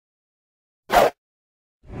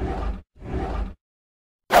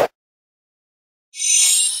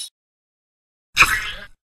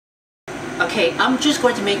Okay, I'm just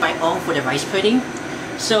going to make my own for the rice pudding.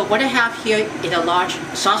 So what I have here in a large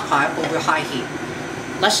sauce pot over high heat.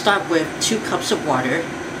 Let's start with 2 cups of water.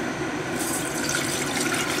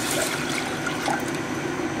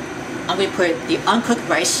 I'm going to put the uncooked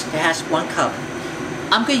rice that has 1 cup.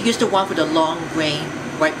 I'm going to use the one for the long grain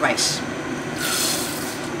white rice.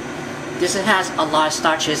 This has a lot of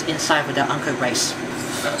starches inside for the uncooked rice.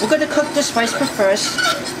 We're going to cook this rice first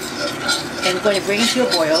and we're going to bring it to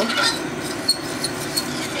a boil.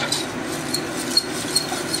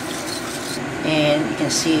 And you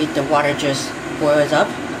can see the water just boils up.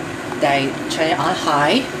 Then I turn it on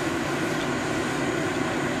high.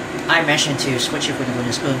 I mentioned to switch it with a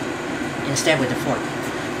wooden spoon instead with a fork.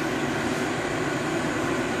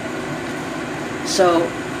 So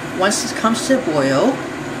once this comes to a boil,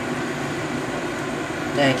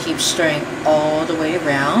 then I keep stirring all the way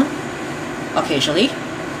around occasionally.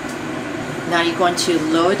 Now you're going to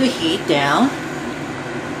lower the heat down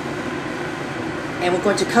and we're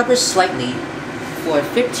going to cover slightly for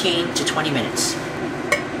 15 to 20 minutes.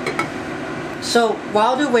 So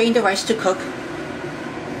while they're waiting the rice to cook,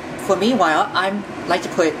 for meanwhile, I like to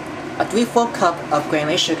put a 3/4 cup of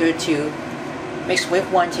granulated sugar to mix with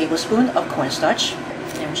 1 tablespoon of cornstarch.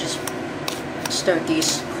 And just stir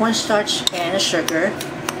these cornstarch and the sugar.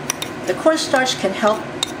 The cornstarch can help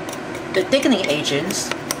the thickening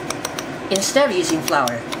agents instead of using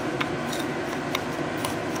flour.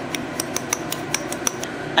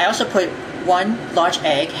 I also put 1 large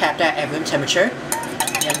egg, half that at room temperature.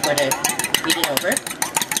 And I'm going to beat it over.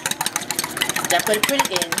 Then I'm going to put it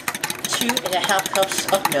in 2.5 cups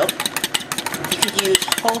of milk. You can use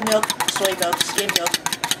whole milk, soy milk, skim milk,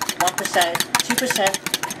 1%, 2%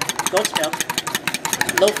 goat's milk,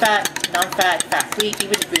 low fat, non-fat, fat-free,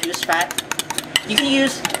 even reduced fat. You can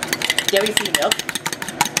use dairy-free milk,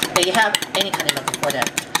 and you have any kind of milk before that.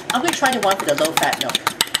 I'm going to try the one for the low-fat milk.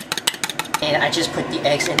 And I just put the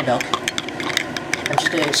eggs in the milk. I'm just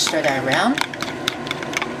going to stir that around.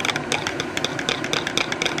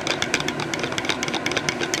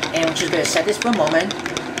 And I'm just going to set this for a moment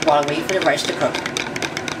while I wait for the rice to cook.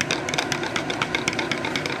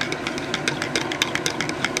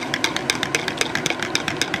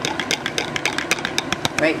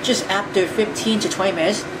 Right, just after 15 to 20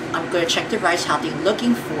 minutes, I'm going to check the rice, how they're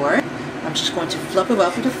looking for. I'm just going to fluff it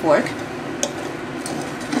up with a fork.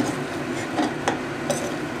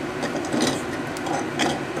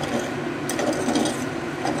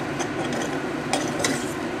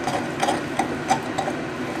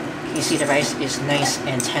 You see the rice is nice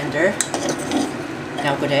and tender.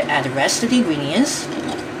 Now we're going to add the rest of the ingredients.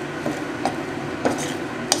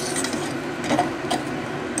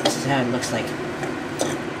 This is how it looks like.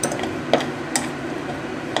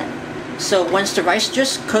 So once the rice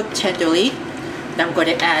just cooked tenderly, now I'm going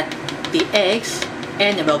to add the eggs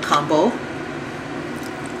and the milk combo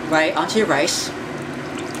right onto the rice.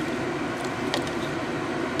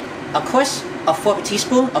 Of course, a 4th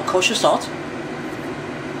teaspoon of kosher salt.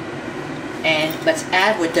 And let's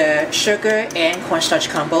add with the sugar and cornstarch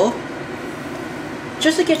combo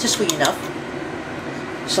just to get it sweet enough.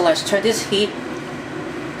 So let's turn this heat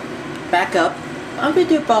back up. I'm going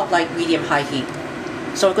to do about like medium-high heat.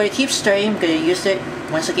 So we're going to keep stirring. I'm going to use it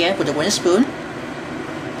once again with a wooden spoon.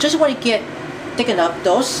 Just want to get thicken up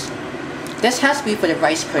those. This has to be for the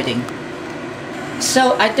rice pudding.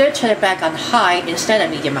 So I did turn it back on high instead of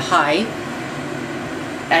medium-high.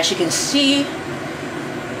 As you can see,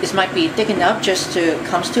 this might be thickened up just to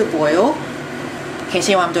comes to a boil. Can you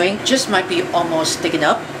see what I'm doing? Just might be almost thickened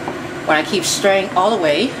up when I keep stirring all the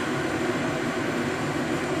way.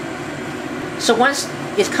 So once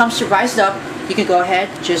it comes to rise up, you can go ahead,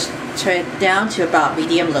 just turn it down to about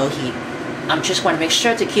medium-low heat. I just want to make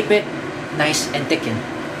sure to keep it nice and thickened.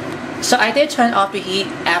 So I did turn off the heat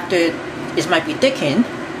after it might be thickened.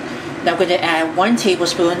 Now I'm going to add 1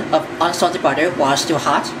 tablespoon of unsalted butter while it's still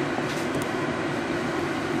hot.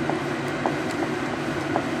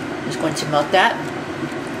 Just going to melt that.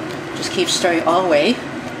 Just keep stirring all the way.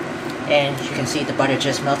 And you can see the butter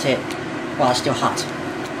just melted while it's still hot.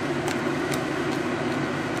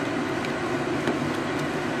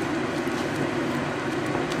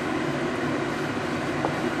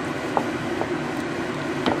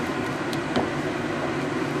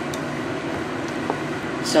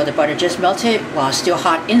 So the butter just melted while it's still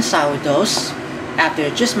hot inside with those after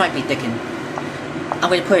it just might be thickened. I'm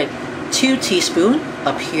going to put 2 teaspoons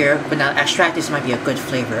up here, but not extract. This might be a good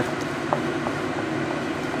flavor.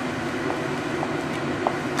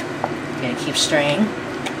 Okay, keep stirring.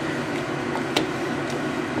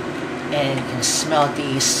 And you can smell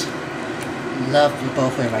these lovely bowl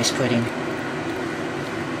for the rice pudding.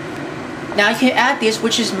 Now you can add this,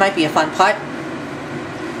 which might be a fun part.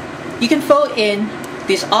 You can fill in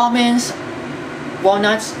these almonds,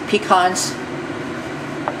 walnuts, pecans,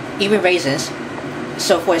 even raisins.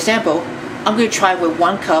 So for example, I'm going to try with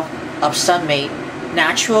 1 cup of sun-made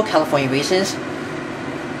natural California raisins,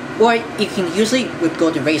 or you can usually with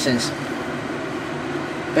golden raisins.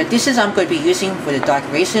 But this is I'm going to be using for the dark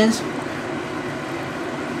raisins,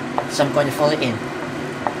 so I'm going to fill it in.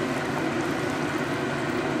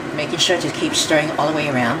 Making sure to keep stirring all the way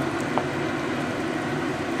around,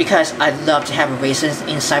 because I love to have raisins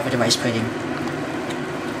inside for the rice pudding.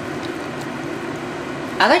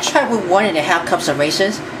 I like to try with 1.5 cups of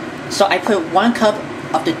raisins, so I put 1 cup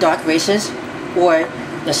of the dark raisins or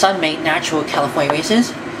the sun-made natural California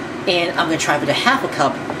raisins, and I'm going to try with 1/2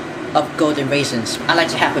 cup of golden raisins. I like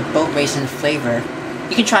to have a both raisin flavor.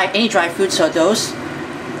 You can try any dry fruits, so those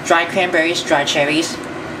dry cranberries, dry cherries,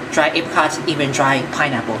 dry apricots, even dry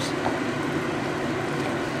pineapples.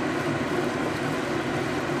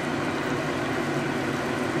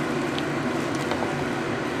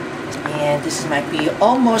 And this might be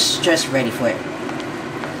almost just ready for it.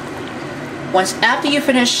 Once after you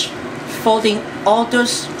finish folding all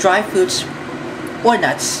those dry fruits or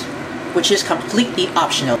nuts, which is completely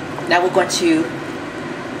optional, now we're going to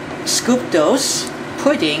scoop those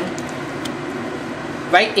pudding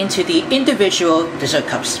right into the individual dessert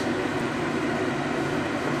cups.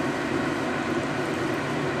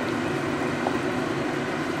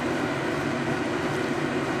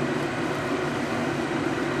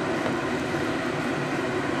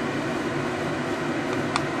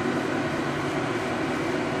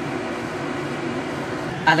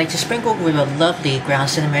 I like to sprinkle with a lovely ground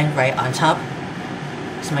cinnamon right on top.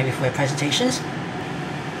 This might be for your presentations.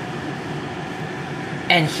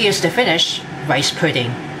 And here's the finished rice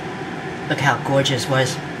pudding. Look how gorgeous it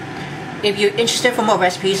was. If you're interested for more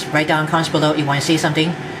recipes, write down in comments below if you want to see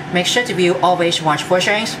something. Make sure to view always watch for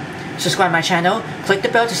sharings. Subscribe my channel. Click the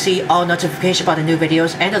bell to see all notifications about the new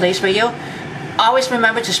videos and the latest video. Always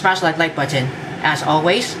remember to smash that like button. As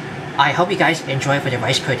always, I hope you guys enjoy for the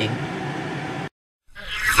rice pudding.